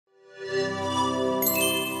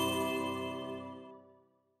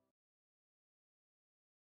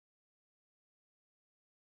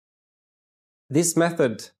This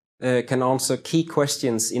method can answer key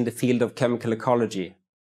questions in the field of chemical ecology,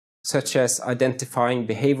 such as identifying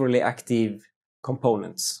behaviorally active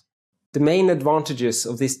components. The main advantages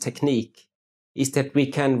of this technique is that we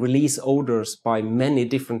can release odors by many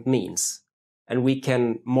different means, and we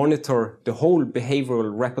can monitor the whole behavioral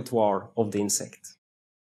repertoire of the insect.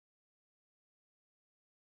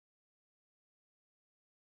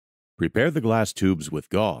 Prepare the glass tubes with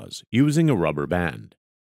gauze using a rubber band.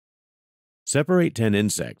 Separate 10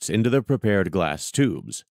 insects into the prepared glass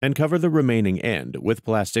tubes and cover the remaining end with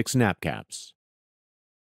plastic snap caps.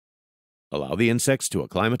 Allow the insects to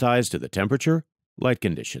acclimatize to the temperature, light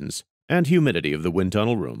conditions, and humidity of the wind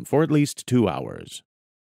tunnel room for at least 2 hours.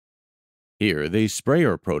 Here, the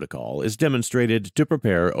sprayer protocol is demonstrated to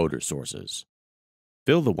prepare odor sources.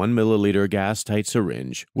 Fill the 1 milliliter gas-tight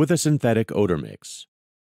syringe with a synthetic odor mix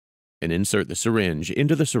and insert the syringe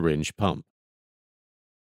into the syringe pump.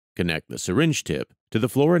 Connect the syringe tip to the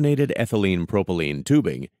fluorinated ethylene propylene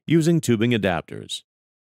tubing using tubing adapters.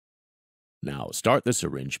 Now start the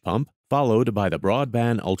syringe pump, followed by the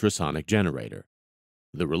broadband ultrasonic generator.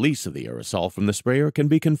 The release of the aerosol from the sprayer can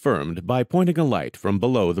be confirmed by pointing a light from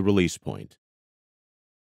below the release point.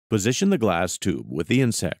 Position the glass tube with the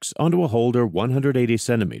insects onto a holder 180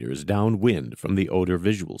 centimeters downwind from the odor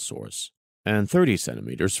visual source and 30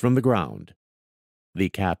 centimeters from the ground. The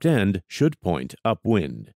capped end should point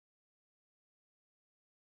upwind.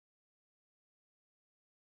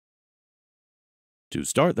 To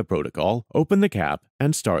start the protocol, open the cap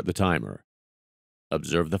and start the timer.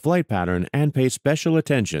 Observe the flight pattern and pay special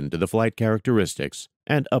attention to the flight characteristics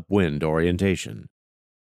and upwind orientation.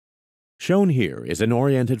 Shown here is an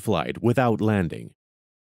oriented flight without landing.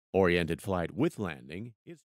 Oriented flight with landing is